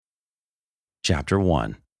Chapter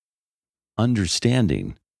 1.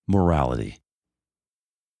 Understanding Morality.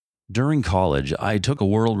 During college, I took a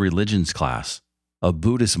world religions class. A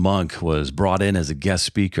Buddhist monk was brought in as a guest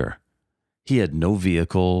speaker. He had no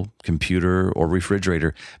vehicle, computer, or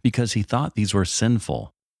refrigerator because he thought these were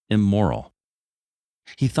sinful, immoral.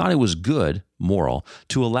 He thought it was good, moral,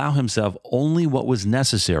 to allow himself only what was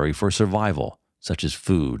necessary for survival, such as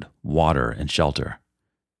food, water, and shelter.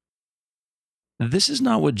 This is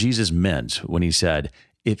not what Jesus meant when he said,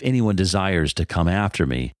 "If anyone desires to come after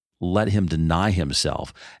me, let him deny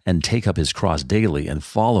himself and take up his cross daily and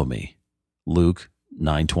follow me." Luke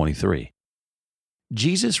 9:23.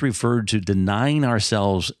 Jesus referred to denying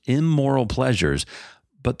ourselves immoral pleasures,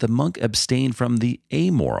 but the monk abstained from the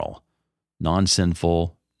amoral,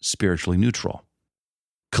 non-sinful, spiritually neutral.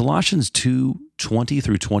 Colossians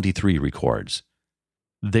 2:20-23 records,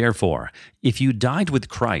 "Therefore, if you died with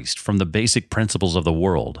Christ from the basic principles of the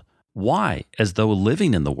world, why, as though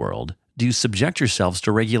living in the world, do you subject yourselves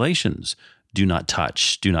to regulations? Do not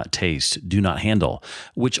touch, do not taste, do not handle,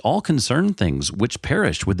 which all concern things which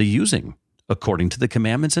perish with the using, according to the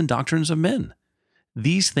commandments and doctrines of men.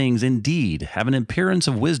 These things indeed have an appearance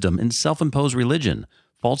of wisdom in self-imposed religion,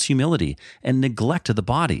 false humility, and neglect of the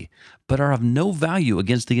body, but are of no value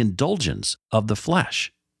against the indulgence of the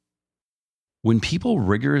flesh." When people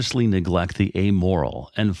rigorously neglect the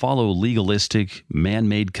amoral and follow legalistic,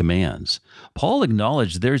 man-made commands, Paul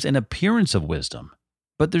acknowledged there's an appearance of wisdom,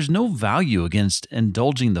 but there's no value against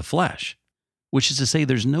indulging the flesh, which is to say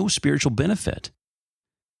there's no spiritual benefit.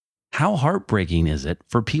 How heartbreaking is it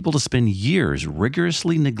for people to spend years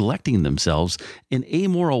rigorously neglecting themselves in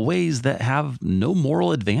amoral ways that have no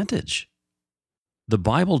moral advantage? The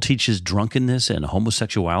Bible teaches drunkenness and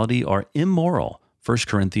homosexuality are immoral, 1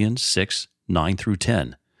 Corinthians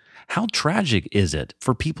 6:9-10. How tragic is it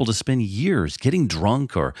for people to spend years getting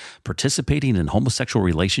drunk or participating in homosexual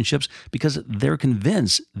relationships because they're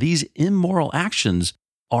convinced these immoral actions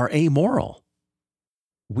are amoral?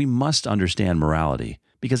 We must understand morality,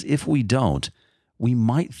 because if we don't, we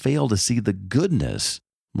might fail to see the goodness,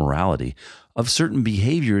 morality, of certain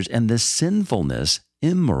behaviors and the sinfulness,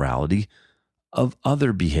 immorality, of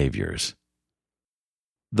other behaviors.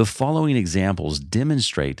 The following examples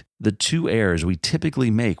demonstrate the two errors we typically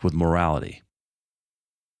make with morality.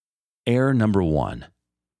 Error number 1,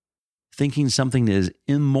 thinking something is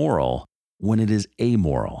immoral when it is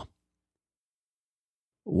amoral.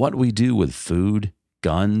 What we do with food,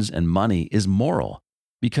 guns, and money is moral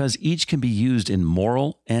because each can be used in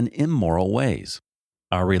moral and immoral ways.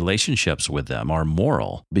 Our relationships with them are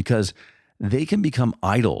moral because they can become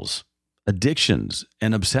idols, addictions,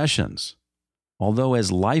 and obsessions. Although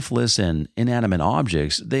as lifeless and inanimate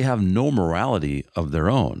objects, they have no morality of their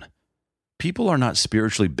own. People are not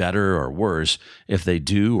spiritually better or worse if they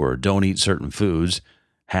do or don't eat certain foods,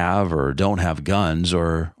 have or don't have guns,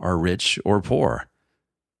 or are rich or poor.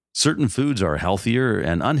 Certain foods are healthier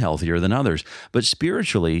and unhealthier than others, but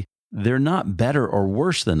spiritually, they're not better or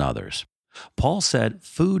worse than others. Paul said,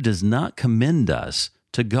 "Food does not commend us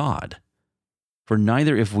to God. For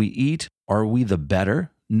neither if we eat are we the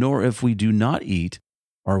better, nor if we do not eat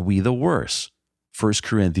are we the worse." 1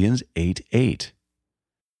 Corinthians 8:8.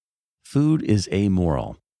 Food is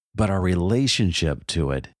amoral, but our relationship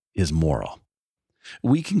to it is moral.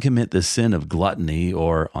 We can commit the sin of gluttony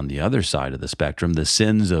or, on the other side of the spectrum, the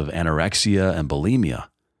sins of anorexia and bulimia.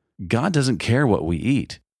 God doesn't care what we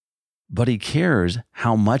eat, but He cares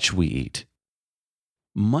how much we eat.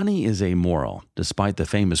 Money is amoral, despite the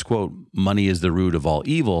famous quote, "Money is the root of all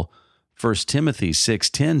evil." 1 Timothy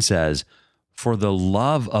 6:10 says, "For the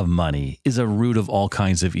love of money is a root of all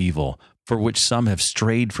kinds of evil, for which some have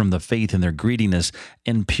strayed from the faith in their greediness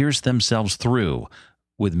and pierced themselves through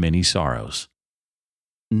with many sorrows."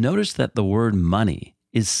 Notice that the word money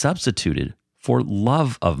is substituted for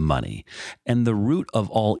love of money, and the root of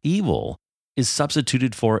all evil is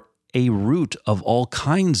substituted for a root of all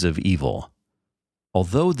kinds of evil.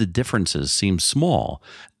 Although the differences seem small,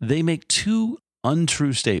 they make two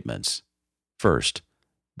untrue statements. First,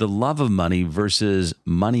 the love of money versus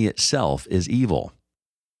money itself is evil.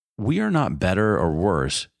 We are not better or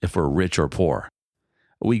worse if we're rich or poor.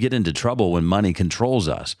 We get into trouble when money controls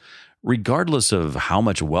us, regardless of how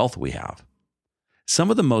much wealth we have.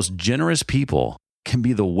 Some of the most generous people can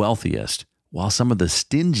be the wealthiest, while some of the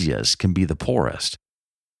stingiest can be the poorest.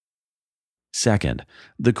 Second,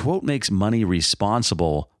 the quote makes money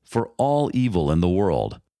responsible for all evil in the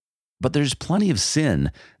world. But there's plenty of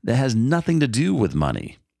sin that has nothing to do with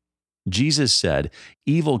money. Jesus said,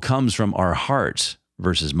 "Evil comes from our hearts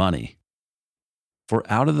versus money. For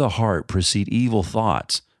out of the heart proceed evil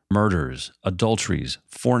thoughts, murders, adulteries,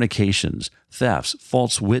 fornications, thefts,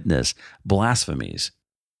 false witness, blasphemies.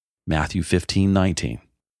 Matthew 15:19.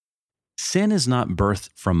 Sin is not birthed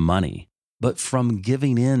from money, but from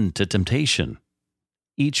giving in to temptation.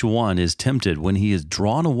 Each one is tempted when he is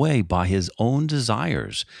drawn away by his own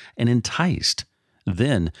desires and enticed.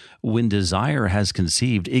 Then, when desire has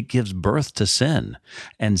conceived, it gives birth to sin,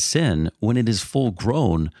 and sin, when it is full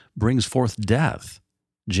grown, brings forth death.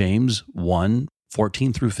 James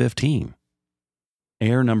 1:14 through 15.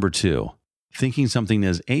 Error number 2, thinking something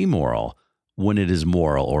is amoral when it is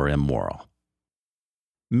moral or immoral.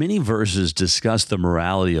 Many verses discuss the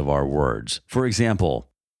morality of our words. For example,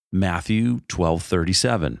 Matthew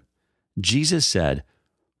 12:37. Jesus said,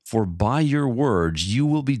 "For by your words you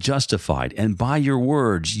will be justified, and by your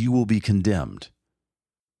words you will be condemned."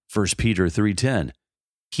 1 Peter 3:10.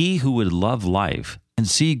 He who would love life and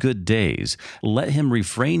see good days, let him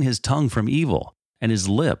refrain his tongue from evil and his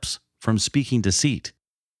lips from speaking deceit.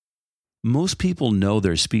 Most people know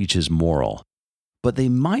their speech is moral, but they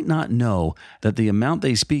might not know that the amount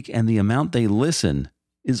they speak and the amount they listen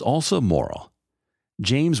is also moral.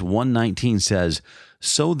 James 1:19 says,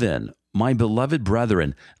 "So then, my beloved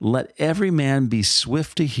brethren, let every man be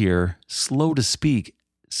swift to hear, slow to speak,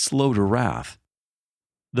 slow to wrath."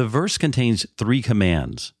 The verse contains 3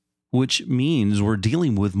 commands, which means we're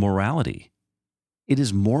dealing with morality. It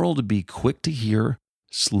is moral to be quick to hear,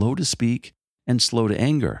 slow to speak, and slow to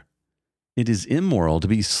anger. It is immoral to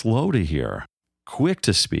be slow to hear, quick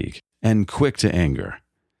to speak, and quick to anger.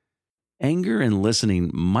 Anger and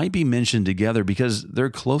listening might be mentioned together because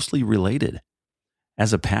they're closely related.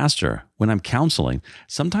 As a pastor, when I'm counseling,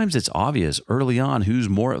 sometimes it's obvious early on who's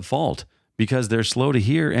more at fault because they're slow to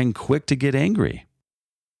hear and quick to get angry.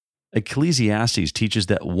 Ecclesiastes teaches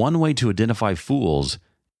that one way to identify fools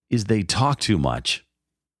is they talk too much.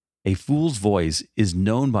 A fool's voice is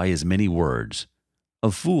known by his many words.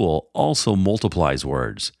 A fool also multiplies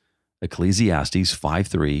words. Ecclesiastes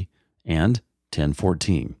 5:3 and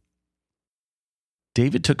 10:14.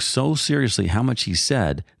 David took so seriously how much he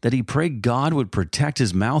said that he prayed God would protect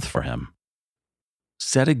his mouth for him.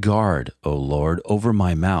 "Set a guard, O Lord, over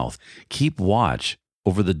my mouth. Keep watch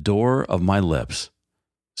over the door of my lips."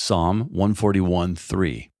 Psalm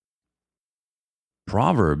 141:3.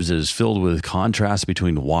 Proverbs is filled with contrasts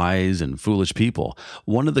between wise and foolish people.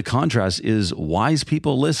 One of the contrasts is wise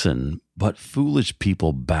people listen, but foolish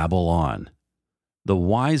people babble on. The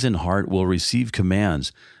wise in heart will receive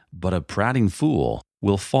commands, but a prating fool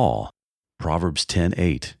will fall. Proverbs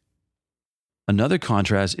 10:8. Another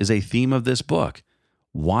contrast is a theme of this book.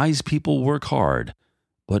 Wise people work hard,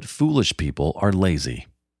 but foolish people are lazy.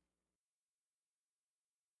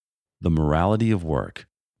 The morality of work.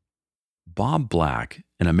 Bob Black,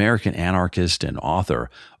 an American anarchist and author,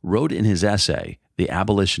 wrote in his essay, The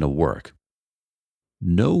Abolition of Work,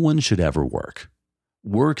 "No one should ever work.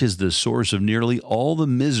 Work is the source of nearly all the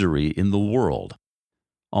misery in the world.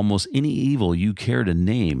 Almost any evil you care to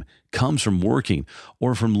name comes from working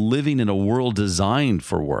or from living in a world designed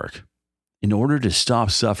for work. In order to stop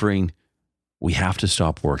suffering, we have to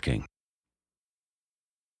stop working."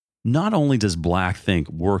 Not only does Black think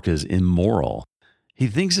work is immoral, he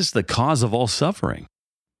thinks it's the cause of all suffering.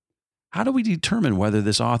 How do we determine whether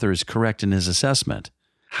this author is correct in his assessment?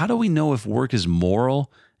 How do we know if work is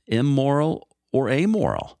moral, immoral, or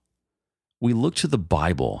amoral? We look to the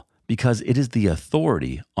Bible because it is the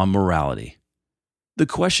authority on morality. The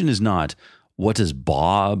question is not, what does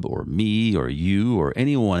Bob or me or you or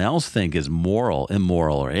anyone else think is moral,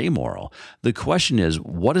 immoral, or amoral? The question is,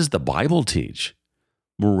 what does the Bible teach?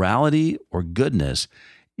 Morality or goodness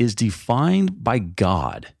is defined by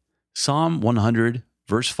God. Psalm 100,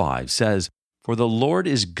 verse 5 says, "For the Lord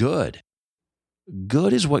is good."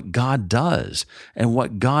 Good is what God does, and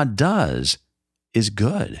what God does is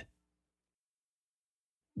good.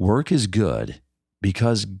 Work is good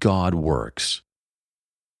because God works.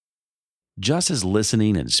 Just as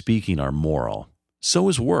listening and speaking are moral, so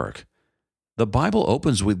is work. The Bible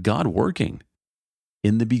opens with God working.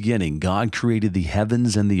 In the beginning, God created the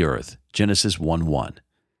heavens and the earth, Genesis 1:1.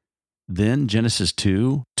 Then Genesis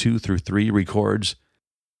 2:2 through 3 records,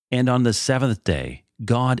 "And on the 7th day,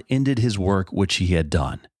 God ended his work which he had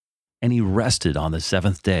done, and he rested on the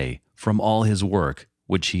 7th day from all his work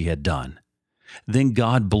which he had done. Then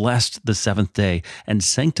God blessed the 7th day and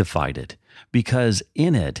sanctified it, because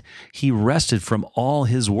in it he rested from all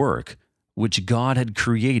his work which God had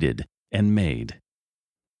created and made."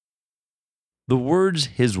 The words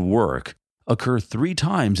 "his work" occur 3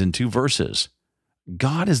 times in 2 verses.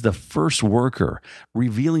 God is the first worker,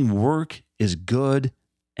 revealing work is good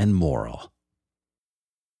and moral.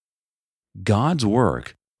 God's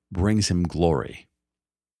work brings him glory.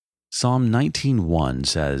 Psalm 19:1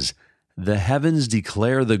 says, "The heavens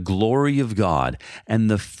declare the glory of God, and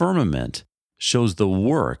the firmament shows the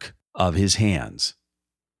work of his hands."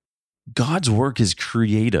 God's work is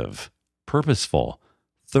creative, purposeful,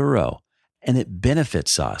 thorough, and it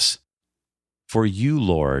benefits us. For you,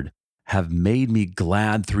 Lord, have made me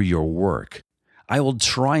glad through your work. I will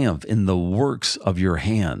triumph in the works of your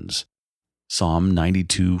hands. Psalm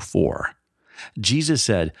 92:4. Jesus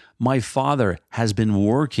said, "My Father has been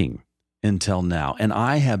working until now, and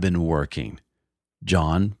I have been working."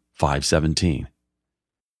 John 5:17.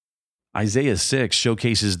 Isaiah 6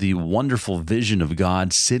 showcases the wonderful vision of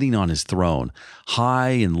God sitting on his throne, high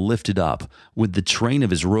and lifted up, with the train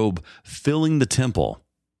of his robe filling the temple.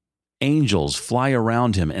 Angels fly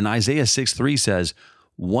around him, and Isaiah 6:3 says,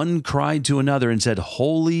 "One cried to another and said,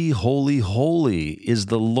 'Holy, holy, holy is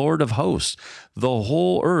the Lord of hosts. The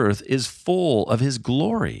whole earth is full of his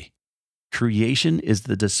glory.'" Creation is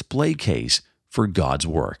the display case for God's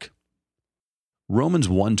work. Romans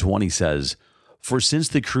 1:20 says, "For since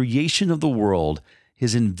the creation of the world,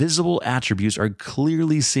 his invisible attributes are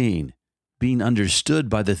clearly seen, being understood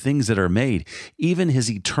by the things that are made, even his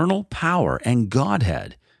eternal power and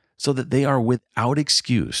Godhead, so that they are without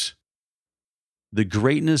excuse." The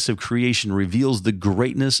greatness of creation reveals the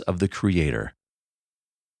greatness of the Creator.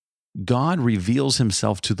 God reveals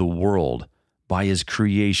himself to the world by his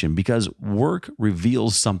creation because work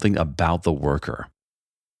reveals something about the worker.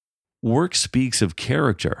 Work speaks of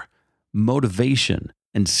character, motivation,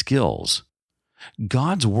 and skills.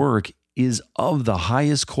 God's work is of the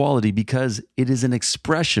highest quality because it is an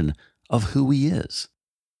expression of who he is.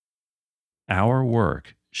 Our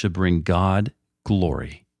work should bring God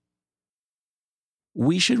glory.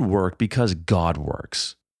 We should work because God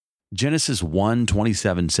works. Genesis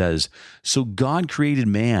 1:27 says, "So God created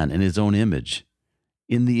man in his own image.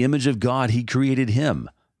 In the image of God he created him,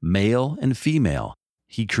 male and female.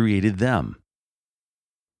 He created them."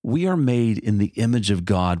 We are made in the image of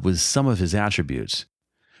God with some of his attributes.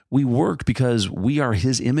 We work because we are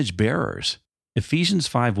his image bearers. Ephesians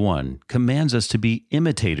 5:1 commands us to be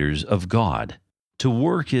imitators of God. To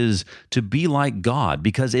work is to be like God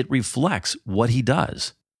because it reflects what he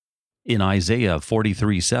does. In Isaiah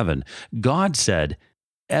 43:7, God said,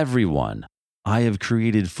 "Everyone I have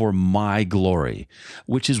created for my glory,"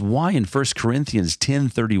 which is why in 1 Corinthians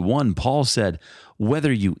 10:31, Paul said,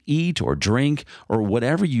 "Whether you eat or drink or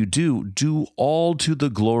whatever you do, do all to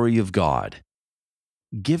the glory of God."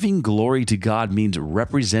 Giving glory to God means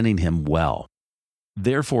representing him well.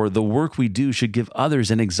 Therefore, the work we do should give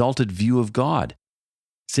others an exalted view of God.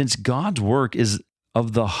 Since God's work is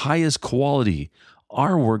of the highest quality,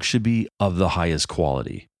 our work should be of the highest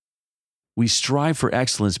quality. We strive for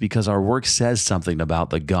excellence because our work says something about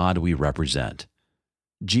the God we represent.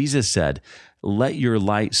 Jesus said, "Let your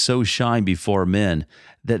light so shine before men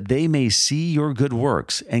that they may see your good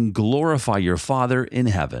works and glorify your Father in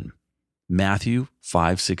heaven." Matthew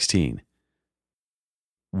 5:16.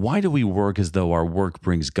 Why do we work as though our work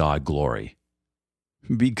brings God glory?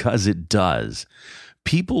 Because it does.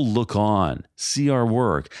 People look on, see our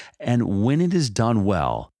work, and when it is done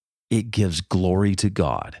well, it gives glory to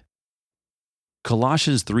God.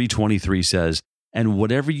 Colossians 3:23 says, "And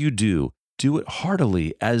whatever you do, do it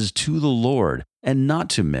heartily as to the Lord and not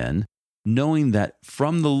to men, knowing that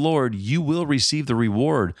from the Lord you will receive the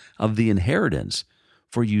reward of the inheritance,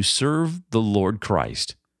 for you serve the Lord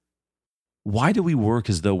Christ." Why do we work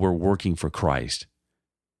as though we're working for Christ?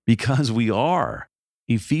 Because we are.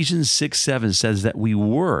 Ephesians 6:7 says that we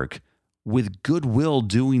work with goodwill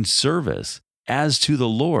doing service as to the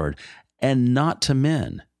Lord and not to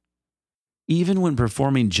men. Even when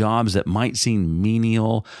performing jobs that might seem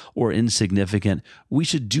menial or insignificant, we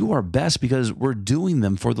should do our best because we're doing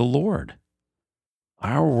them for the Lord.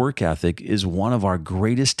 Our work ethic is one of our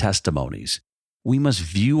greatest testimonies. We must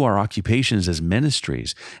view our occupations as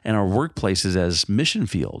ministries and our workplaces as mission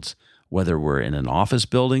fields, whether we're in an office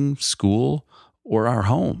building, school, or our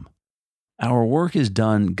home. Our work is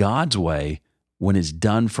done God's way when it's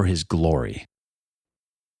done for his glory.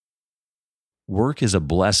 Work is a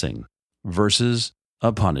blessing versus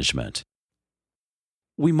a punishment.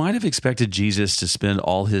 We might have expected Jesus to spend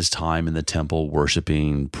all his time in the temple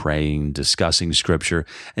worshiping, praying, discussing scripture,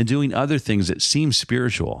 and doing other things that seem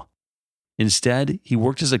spiritual. Instead, he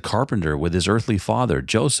worked as a carpenter with his earthly father,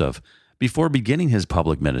 Joseph, before beginning his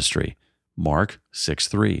public ministry. Mark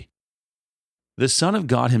 6:3. The Son of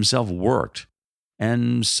God himself worked,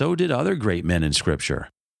 and so did other great men in Scripture.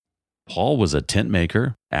 Paul was a tent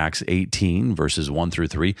maker, Acts 18, verses 1 through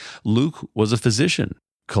 3. Luke was a physician,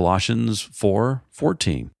 Colossians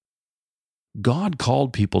 4:14. God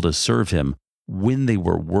called people to serve him when they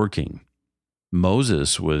were working.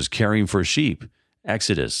 Moses was caring for sheep,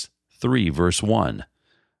 Exodus 3, verse 1.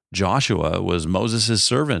 Joshua was Moses'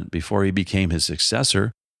 servant before he became his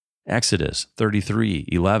successor, Exodus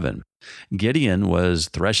 33:11. Gideon was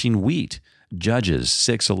threshing wheat, Judges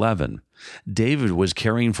 6:11. David was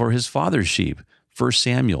caring for his father's sheep, 1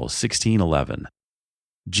 Samuel 16:11.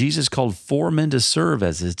 Jesus called 4 men to serve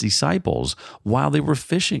as his disciples while they were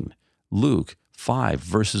fishing, Luke 5,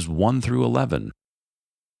 verses 1 through 11.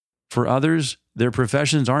 For others, their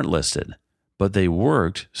professions aren't listed, but they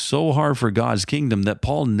worked so hard for God's kingdom that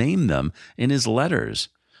Paul named them in his letters.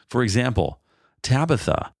 For example,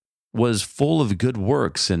 Tabitha was full of good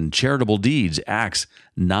works and charitable deeds, Acts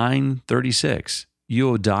 9:36.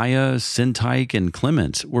 Euodiah, Syntyche, and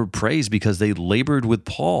Clement were praised because they labored with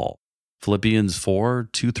Paul, Philippians 4,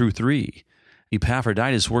 2 through 3.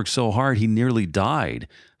 Epaphroditus worked so hard he nearly died,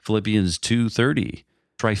 Philippians 2:30.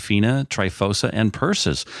 Tryphena, Tryphosa, and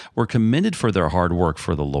Persis were commended for their hard work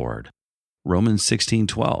for the Lord, Romans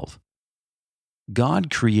 16:12. God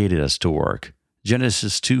created us to work.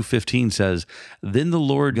 Genesis 2:15 says, "Then the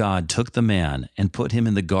Lord God took the man and put him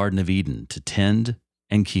in the Garden of Eden to tend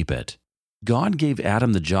and keep it." God gave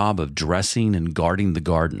Adam the job of dressing and guarding the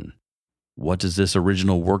garden. What does this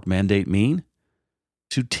original work mandate mean?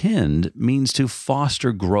 To tend means to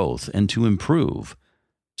foster growth and to improve.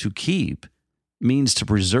 To keep means to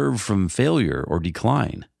preserve from failure or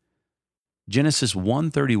decline. Genesis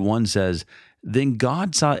 1:31 says, "Then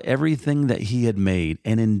God saw everything that he had made,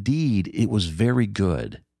 and indeed it was very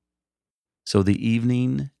good." So the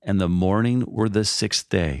evening and the morning were the 6th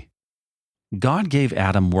day. God gave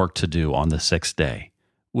Adam work to do on the 6th day,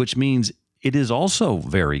 which means it is also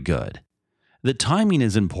very good. The timing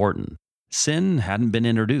is important. Sin hadn't been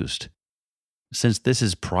introduced. Since this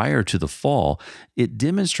is prior to the fall, it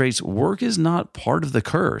demonstrates work is not part of the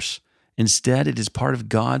curse. Instead, it is part of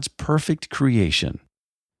God's perfect creation.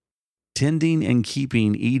 Tending and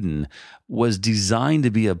keeping Eden was designed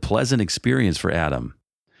to be a pleasant experience for Adam.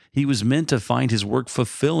 He was meant to find his work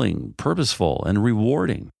fulfilling, purposeful, and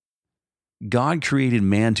rewarding. God created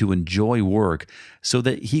man to enjoy work so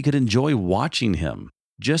that he could enjoy watching him,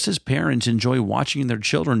 just as parents enjoy watching their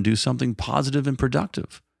children do something positive and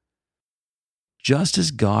productive. Just as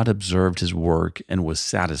God observed his work and was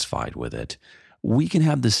satisfied with it, we can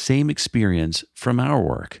have the same experience from our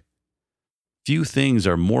work. Few things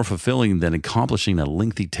are more fulfilling than accomplishing a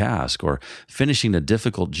lengthy task or finishing a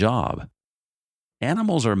difficult job.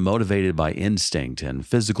 Animals are motivated by instinct and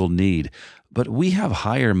physical need, but we have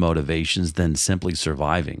higher motivations than simply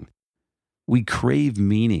surviving. We crave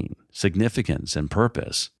meaning, significance, and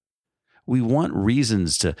purpose. We want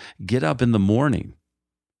reasons to get up in the morning.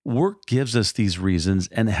 Work gives us these reasons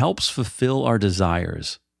and helps fulfill our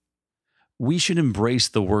desires. We should embrace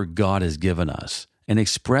the work God has given us and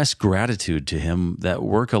express gratitude to Him that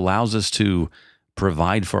work allows us to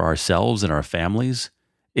provide for ourselves and our families,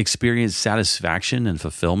 experience satisfaction and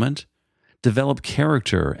fulfillment, develop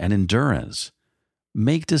character and endurance,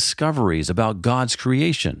 make discoveries about God's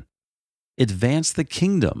creation, advance the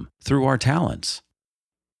kingdom through our talents.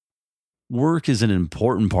 Work is an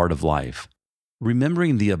important part of life.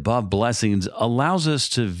 Remembering the above blessings allows us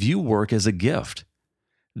to view work as a gift.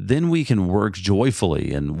 Then we can work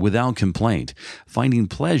joyfully and without complaint, finding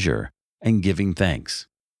pleasure and giving thanks.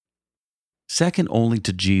 Second only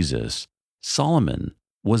to Jesus, Solomon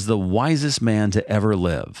was the wisest man to ever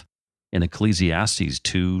live. In Ecclesiastes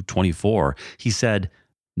 2:24, he said,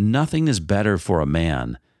 "Nothing is better for a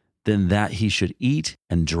man than that he should eat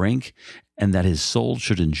and drink, and that his soul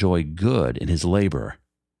should enjoy good in his labor."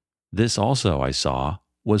 This also, I saw,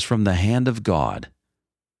 was from the hand of God.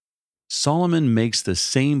 Solomon makes the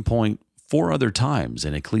same point 4 other times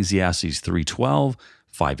in Ecclesiastes 3:12,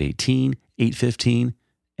 5:18, 8:15,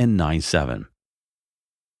 and 9:7.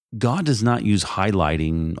 God does not use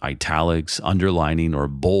highlighting, italics, underlining, or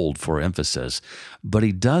bold for emphasis, but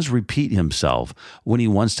He does repeat Himself when He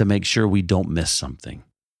wants to make sure we don't miss something.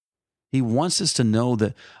 He wants us to know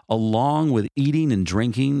that along with eating and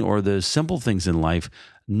drinking or the simple things in life,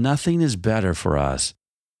 nothing is better for us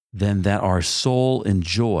than that our soul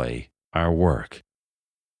enjoy our work.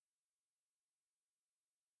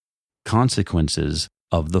 Consequences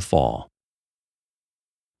of the fall.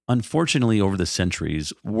 Unfortunately, over the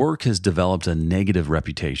centuries, work has developed a negative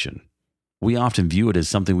reputation. We often view it as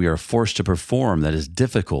something we are forced to perform that is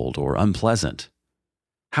difficult or unpleasant.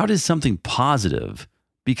 How does something positive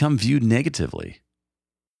become viewed negatively?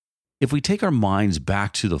 If we take our minds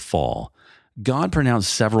back to the fall, God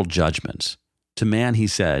pronounced several judgments. To man He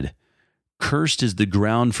said, "Cursed is the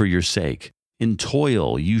ground for your sake. In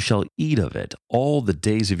toil you shall eat of it all the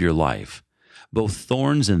days of your life. Both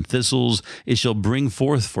thorns and thistles it shall bring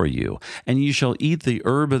forth for you, and you shall eat the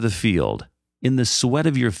herb of the field. In the sweat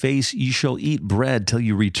of your face you shall eat bread till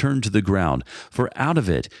you return to the ground, for out of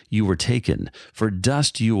it you were taken. For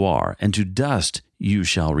dust you are, and to dust you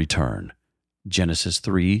shall return. Genesis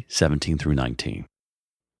 3:17-19.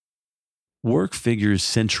 Work figures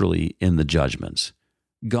centrally in the judgments.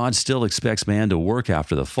 God still expects man to work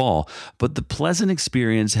after the fall, but the pleasant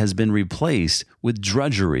experience has been replaced with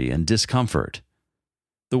drudgery and discomfort.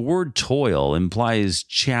 The word toil implies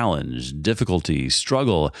challenge, difficulty,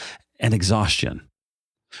 struggle, and exhaustion.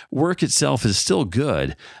 Work itself is still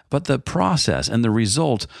good, but the process and the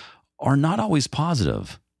result are not always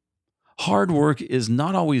positive. Hard work is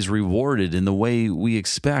not always rewarded in the way we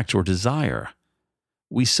expect or desire.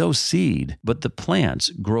 We sow seed, but the plants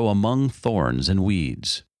grow among thorns and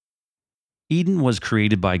weeds. Eden was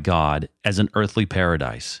created by God as an earthly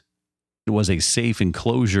paradise. It was a safe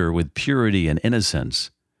enclosure with purity and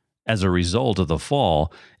innocence. As a result of the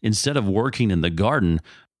fall, instead of working in the garden,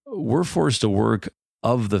 we're forced to work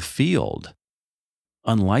of the field.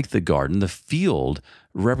 Unlike the garden, the field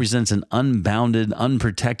represents an unbounded,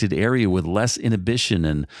 unprotected area with less inhibition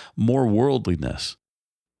and more worldliness.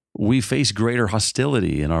 We face greater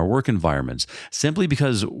hostility in our work environments simply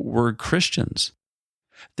because we're Christians.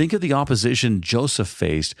 Think of the opposition Joseph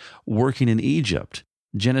faced working in Egypt,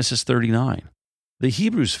 Genesis 39. The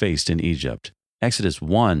Hebrews faced in Egypt, Exodus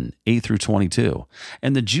 1:8-22,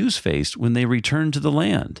 and the Jews faced when they returned to the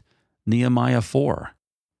land, Nehemiah 4.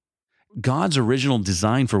 God's original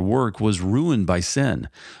design for work was ruined by sin,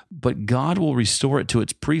 but God will restore it to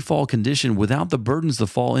its pre-fall condition without the burdens the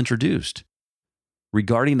fall introduced.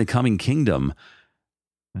 Regarding the coming kingdom,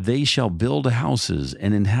 they shall build houses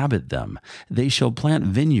and inhabit them. They shall plant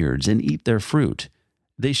vineyards and eat their fruit.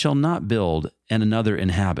 They shall not build and another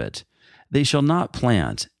inhabit. They shall not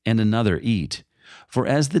plant and another eat. For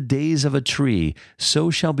as the days of a tree, so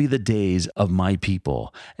shall be the days of my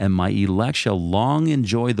people, and my elect shall long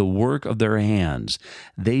enjoy the work of their hands.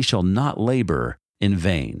 They shall not labor in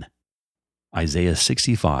vain. Isaiah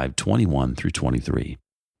 65:21-23.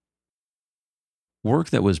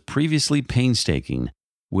 Work that was previously painstaking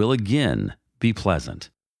will again be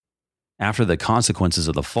pleasant. After the consequences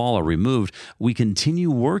of the fall are removed, we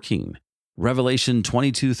continue working. Revelation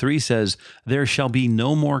 22:3 says, "There shall be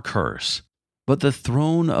no more curse, but the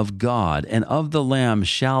throne of God and of the Lamb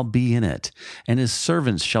shall be in it, and his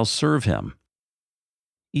servants shall serve him."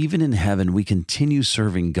 Even in heaven, we continue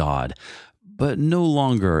serving God, but no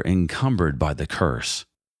longer encumbered by the curse.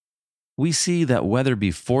 We see that whether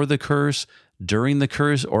before the curse, during the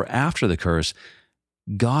curse, or after the curse,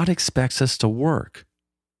 God expects us to work.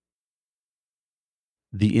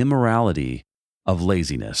 The immorality of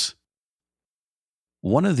laziness.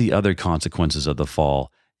 One of the other consequences of the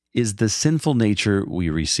fall is the sinful nature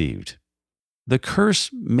we received. The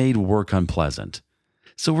curse made work unpleasant,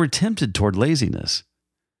 so we're tempted toward laziness.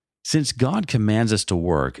 Since God commands us to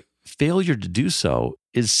work, failure to do so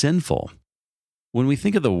is sinful. When we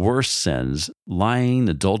think of the worst sins, lying,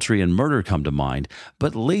 adultery, and murder come to mind,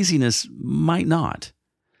 but laziness might not.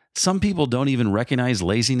 Some people don't even recognize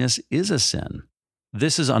laziness is a sin.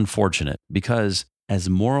 This is unfortunate because, as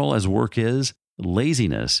moral as work is,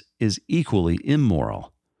 laziness is equally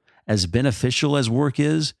immoral. As beneficial as work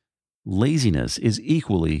is, laziness is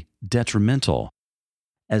equally detrimental.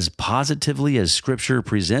 As positively as Scripture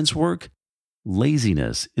presents work,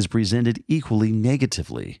 laziness is presented equally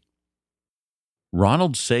negatively.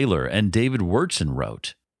 Ronald Saylor and David Wurtson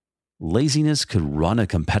wrote, "Laziness could run a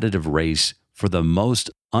competitive race for the most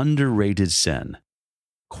underrated sin.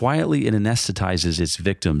 Quietly it anesthetizes its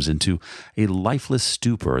victims into a lifeless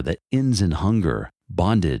stupor that ends in hunger,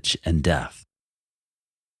 bondage, and death."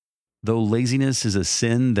 Though laziness is a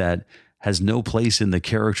sin that has no place in the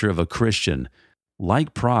character of a Christian,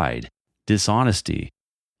 like pride, dishonesty,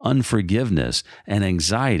 unforgiveness, and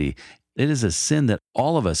anxiety, it is a sin that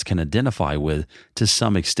all of us can identify with to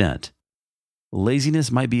some extent.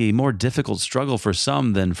 Laziness might be a more difficult struggle for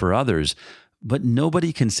some than for others, but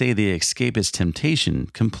nobody can say they escape its temptation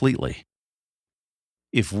completely.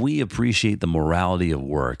 If we appreciate the morality of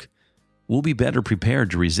work, we'll be better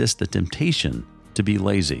prepared to resist the temptation to be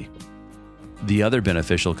lazy. The other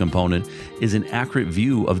beneficial component is an accurate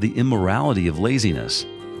view of the immorality of laziness.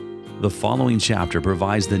 The following chapter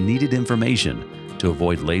provides the needed information to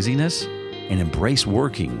avoid laziness and embrace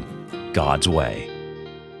working God's way.